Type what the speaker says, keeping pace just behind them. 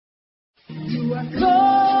You are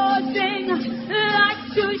causing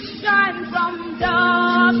light to shine from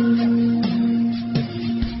darkness.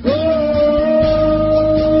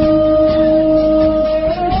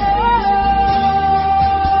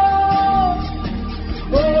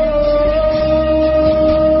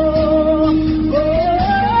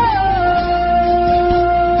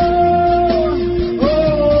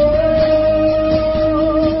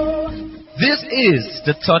 This is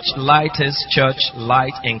the Touchlighters Church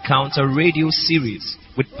Light Encounter radio series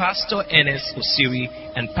with Pastor Ernest Osiri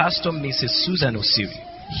and Pastor Mrs. Susan Osiri.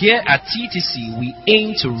 Here at TTC, we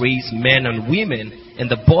aim to raise men and women in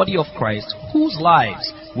the body of Christ whose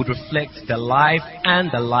lives would reflect the life and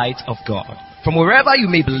the light of God. From wherever you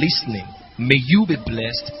may be listening, may you be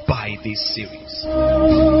blessed by this series.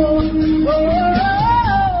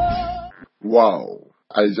 Wow,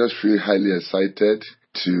 I just feel highly excited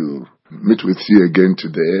to meet with you again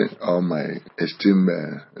today, all my esteemed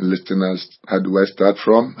listeners. How do I start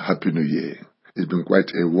from? Happy New Year. It's been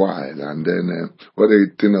quite a while, and then what a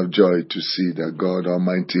thing of joy to see that God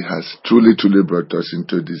Almighty has truly brought us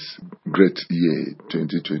into this great year,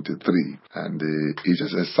 2023. And it's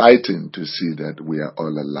just exciting to see that we are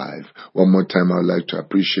all alive. One more time, I would like to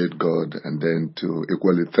appreciate God, and then to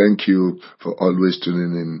equally thank you for always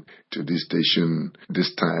tuning in to this station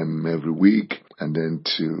this time every week, and then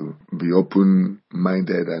to be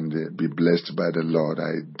open-minded and be blessed by the Lord.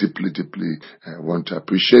 I deeply want to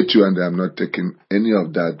appreciate you, and I'm not taking any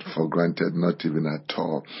of that for granted, not even at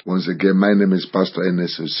all. Once again, my name is Pastor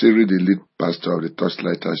Ernest Osiri, the lead pastor of the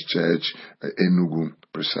Touchlighters Church, Enugu,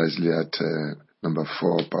 precisely at number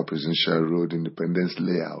 4, Presidential Road, Independence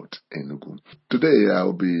Layout, Enugu. Today,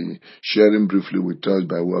 I'll be sharing briefly with us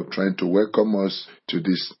by way of trying to welcome us to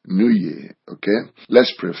this new year, okay?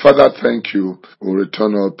 Let's pray. Father, thank you. We'll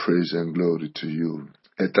return all praise and glory to you.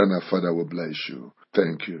 Eternal Father, we bless you.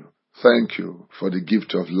 Thank you. Thank you for the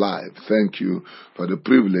gift of life. Thank you for the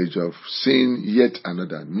privilege of seeing yet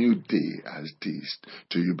another new day as this.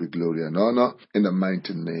 To you be glory and honor in the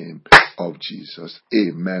mighty name of Jesus.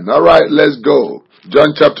 Amen. All right, let's go.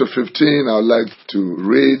 John chapter 15. I would like to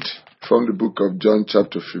read from the book of John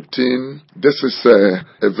chapter 15. This is a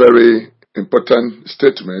very important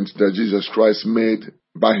statement that Jesus Christ made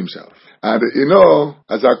by himself. And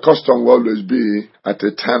as our custom will always be, at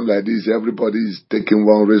a time like this, everybody is taking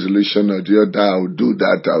one resolution or the other. I'll do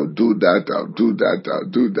that, I'll do that, I'll do that, I'll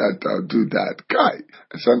do that, I'll do that. Kai.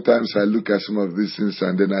 And sometimes I look at some of these things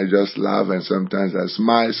and then I just laugh, and sometimes I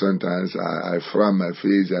smile, sometimes I frown my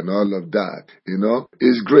face and all of that.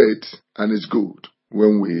 It's great and it's good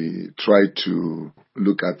when we try to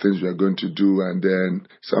look at things we are going to do, and then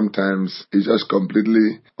sometimes it's just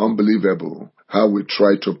completely unbelievable how we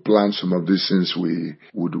try to plan some of these things we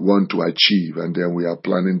would want to achieve, and then we are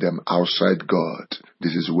planning them outside God.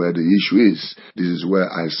 This is where the issue is. This is where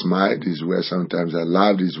I smile. This is where sometimes I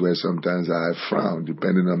laugh. This is where sometimes I frown,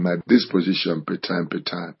 depending on my disposition per time.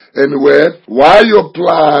 Anyway, while you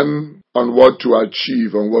plan on what to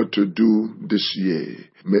achieve and what to do this year,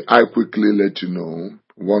 may I quickly let you know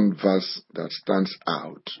one verse that stands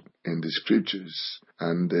out in the scriptures.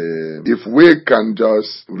 And if we can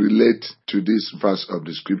just relate to this verse of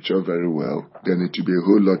the scripture very well, then it will be a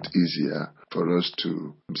whole lot easier for us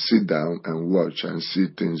to sit down and watch and see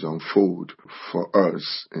things unfold for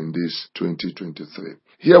us in this 2023.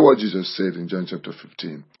 Hear what Jesus said in John chapter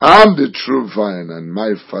 15. I am the true vine, and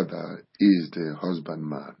my Father is the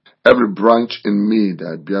husbandman. Every branch in me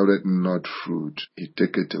that beareth not fruit, he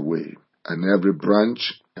taketh away. And every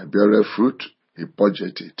branch that beareth fruit, he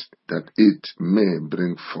purgeth it, that it may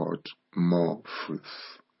bring forth more fruit.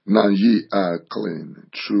 Now ye are clean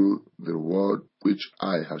through the word which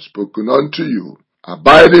I have spoken unto you.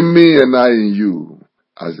 Abide in me, and I in you,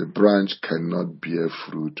 as a branch cannot bear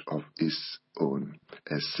fruit of its own,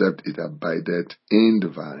 except it abideth in the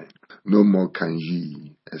vine. No more can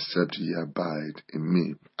ye, except ye abide in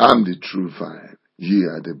me. I am the true vine, ye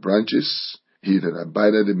are the branches. He that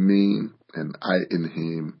abideth in me, and I in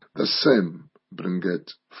him, the same bringeth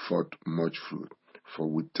forth much fruit. For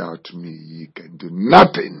without me ye can do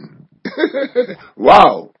nothing.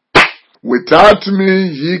 Wow! Without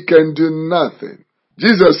me ye can do nothing.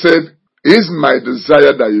 Jesus said, it's my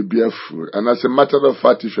desire that you bear fruit. And as a matter of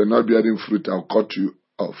fact, if you're not bearing fruit, I'll cut you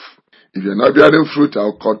off. If you're not bearing fruit,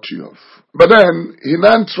 I'll cut you off. But then, he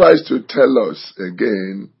now tries to tell us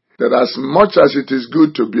again that as much as it is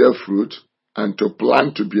good to bear fruit and to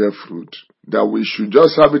plan to bear fruit, that we should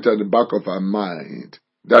just have it at the back of our mind,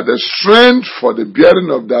 that the strength for the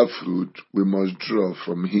bearing of that fruit, we must draw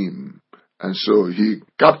from him. And so he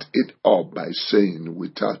capped it up by saying,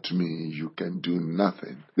 without me, you can do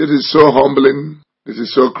nothing. This is so humbling. This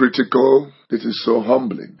is so critical. This is so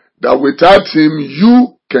humbling. That without Him,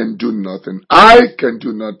 you can do nothing. I can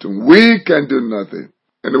do nothing. We can do nothing.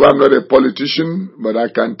 Anyway, I'm not a politician, but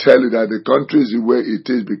I can tell you that the country is the way it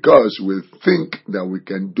is because we think that we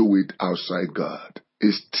can do it outside God.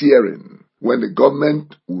 It's tearing when the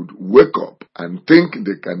government would wake up and think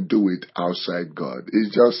they can do it outside God.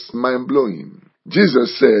 It's just mind-blowing.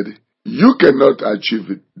 Jesus said, you cannot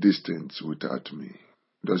achieve these things without me.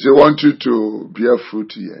 Does He want you to bear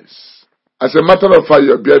fruit? Yes. As a matter of fact,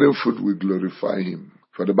 your bearing fruit will glorify Him.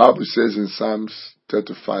 For the Bible says in Psalms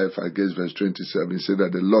 35, I guess verse 27, it said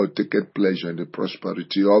that the Lord taketh pleasure in the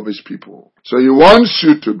prosperity of His people. So He wants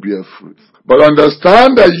you to bear fruit. But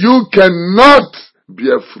understand that you cannot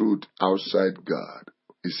bear fruit outside God.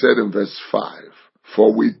 He said in verse 5,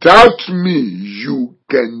 for without me you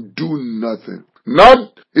can do nothing.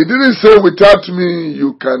 He didn't say without me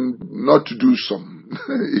you can not do some.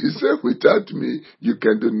 He said without me you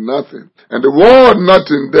can do nothing. And the word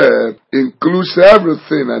nothing there includes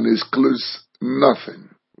everything and excludes nothing.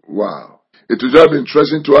 Wow. It would just be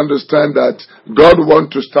interesting to understand that God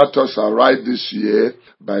wants to start us aright this year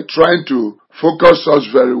by trying to focus us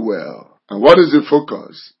very well. And what is the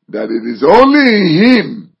focus? That it is only in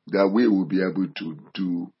Him that we will be able to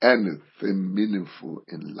do anything meaningful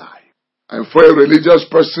in life. And for a religious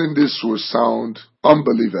person, this will sound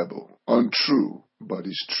unbelievable, untrue, but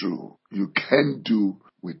it's true. You can't do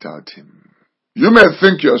without Him. You may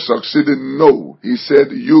think you're succeeding. No, He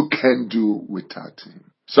said you can do without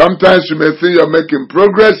Him. Sometimes you may think you're making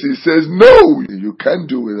progress. He says no, you can't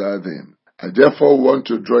do without Him. I therefore want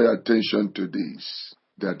to draw your attention to this,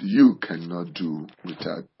 that you cannot do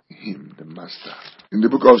without Him, the Master. In the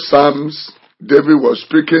book of Psalms, David was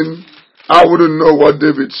speaking. I wouldn't know what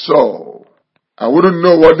David saw. I wouldn't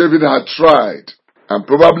know what David had tried. And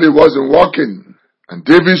probably wasn't working. And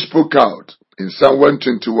David spoke out in Psalm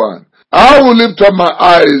 121. I will lift up my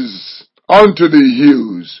eyes unto the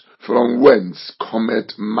hills, from whence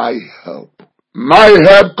cometh my help. My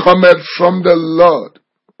help cometh from the Lord,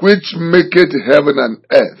 which maketh heaven and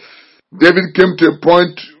earth. David came to a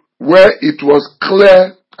point where it was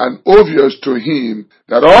clear and obvious to him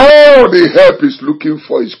that all the help he's looking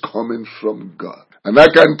for is coming from God. And I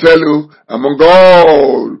can tell you, among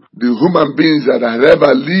all the human beings that have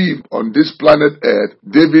ever lived on this planet Earth,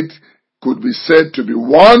 David could be said to be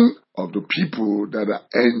one of the people that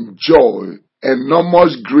enjoy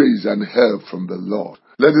enormous grace and help from the Lord.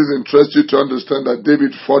 Let it interest you to understand that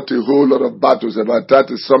David fought a whole lot of battles, about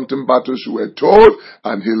 30-something battles we were told,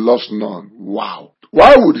 and he lost none. Wow.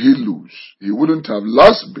 Why would he lose? He wouldn't have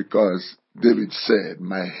lost because David said,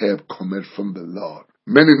 my help cometh from the Lord.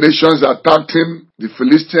 Many nations attacked him. The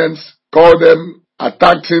Philistines called them,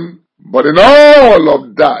 attacked him. But in all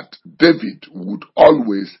of that, David would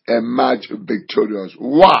always emerge victorious.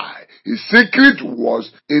 Why? His secret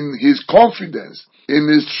was in his confidence, in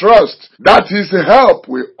his trust, that his help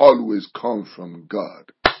will always come from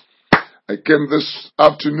God. I came this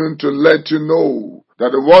afternoon to let you know that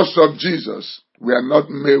the words of Jesus were not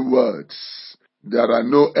mere words. There are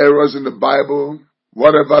no errors in the Bible.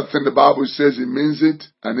 Whatever thing the Bible says, He means it.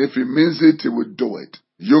 And if He means it, He will do it.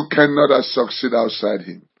 You cannot succeed outside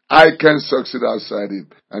Him. I can succeed outside Him.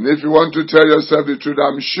 And if you want to tell yourself the truth,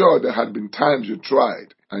 I'm sure there had been times you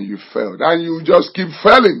tried and you failed. And you just keep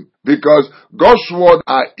failing because God's words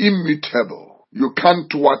are immutable. You can't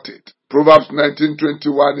thwart it. Proverbs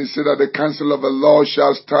 19:21, it said that the counsel of the Lord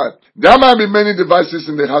shall stand. There might be many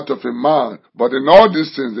devices in the heart of a man, but in all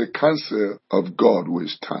these things, the counsel of God will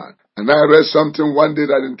stand. And I read something one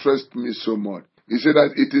day that interested me so much. He said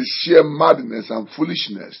that it is sheer madness and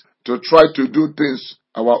foolishness to try to do things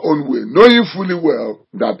our own way, knowing fully well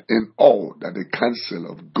that in all that the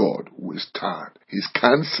counsel of God will stand. His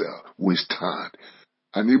counsel will stand.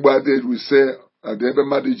 And Ibade will say,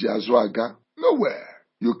 nowhere.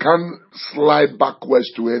 You can't slide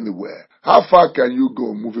backwards to anywhere. How far can you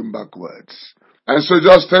go moving backwards? And so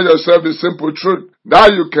just tell yourself the simple truth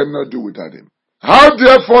that you cannot do without Him. How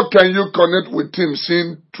therefore can you connect with Him,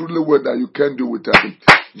 seeing truly well that you can do without Him?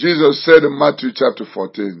 Jesus said in Matthew chapter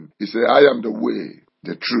 14, He said, I am the way,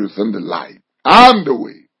 the truth, and the life. I am the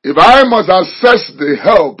way. If I must access the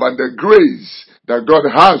help and the grace that God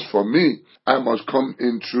has for me, I must come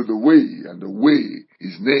in through the way, and the way,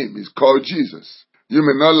 His name is called Jesus. You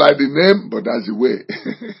may not like the name, but that's the way.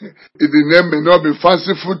 The name may not be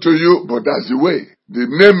fanciful to you, but that's the way. The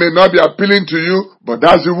name may not be appealing to you, but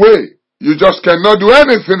that's the way. You just cannot do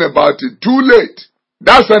anything about it. Too late.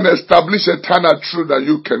 That's an established eternal truth that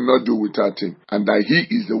you cannot do without Him. And that He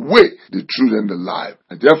is the way, the truth, and the life.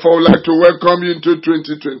 And therefore I would like to welcome you into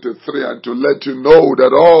 2023 and to let you know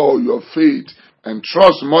that all your faith And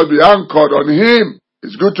trust must be anchored on Him.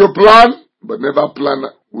 It's good to plan, but never plan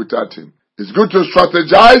without Him. It's good to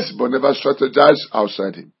strategize, but never strategize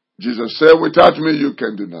outside Him. Jesus said, without me you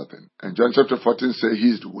can do nothing. And John chapter 14 says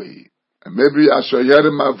He's the way. And maybe as you're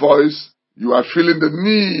hearing my voice, you are feeling the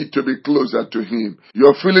need to be closer to Him.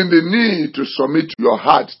 You're feeling the need to submit your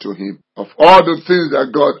heart to Him. Of all the things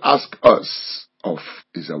that God asks us of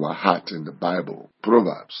is our heart in the Bible.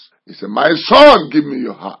 Proverbs. He said, my son, give me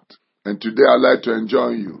your heart. And today I'd like to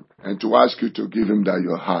enjoin you and to ask you to give Him that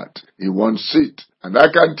your heart. He wants it. And I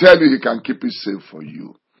can tell you He can keep it safe for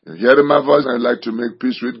you. You're hearing my voice and I'd like to make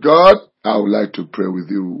peace with God. I would like to pray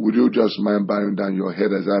with you. Would you just mind bowing down your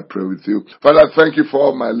head as I pray with you? Father, thank you for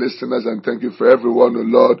all my listeners and thank you for everyone, oh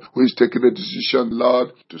Lord, who is taking a decision,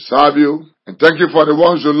 Lord, to serve you. And thank you for the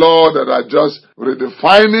ones, oh Lord, that are just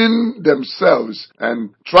redefining themselves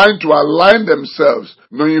and trying to align themselves,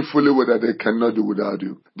 knowing fully whether they cannot do without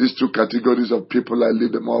you. These two categories of people, I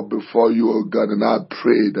leave them all before you, oh God, and I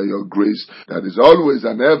pray that your grace, that is always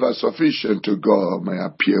and ever sufficient to God, may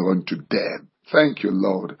appear unto them. Thank you,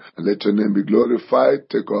 Lord. And let your name be glorified.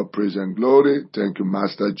 Take all praise and glory. Thank you,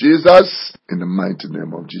 Master Jesus, in the mighty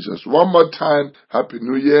name of Jesus. One more time, Happy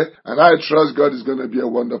New Year. And I trust God is going to be a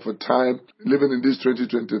wonderful time living in this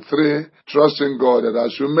 2023, trusting God that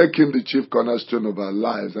as we make Him the chief cornerstone of our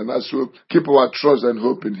lives, and as we keep our trust and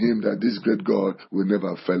hope in Him that this great God will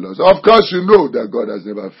never fail us. Of course, you know that God has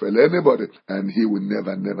never failed anybody, and He will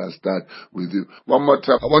never start with you. One more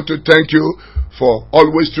time, I want to thank you for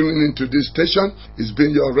always tuning into this station. It's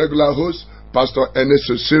been your regular host, Pastor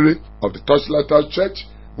Ernest Osiri of the Torchlight Church.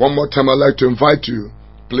 One more time, I'd like to invite you.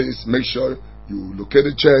 Please make sure you locate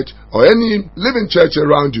a church or any living church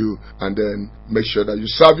around you, and then make sure that you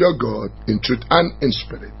serve your God in truth and in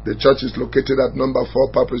spirit. The church is located at number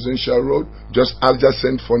 4 Presidential Road, just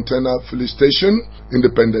adjacent Fontana Filling Station,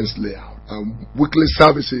 Independence Layout. Weekly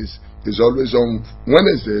services is always on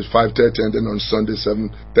Wednesdays 5:30 and then on Sunday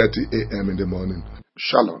 7:30 a.m. in the morning.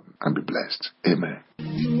 Shalom and be blessed. Amen.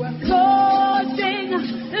 You are causing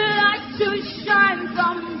light to shine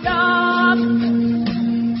from darkness.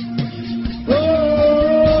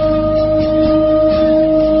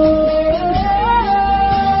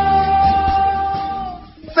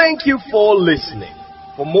 Thank you for listening.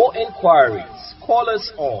 For more inquiries, call us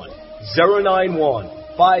on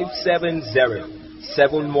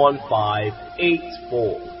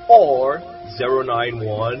 091-570-71584 or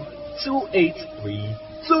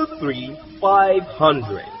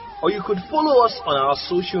 091-283-23500. Or you could follow us on our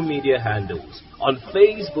social media handles. On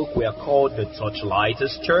Facebook, we are called The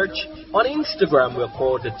Torchlighters Church. On Instagram, we are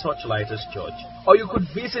called The Torchlighters Church. Or you could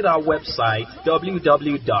visit our website,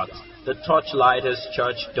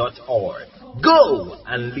 www.thetorchlighters.church.org. Go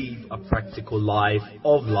and live a practical life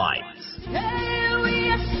of light. Hey, we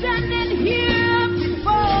are standing here.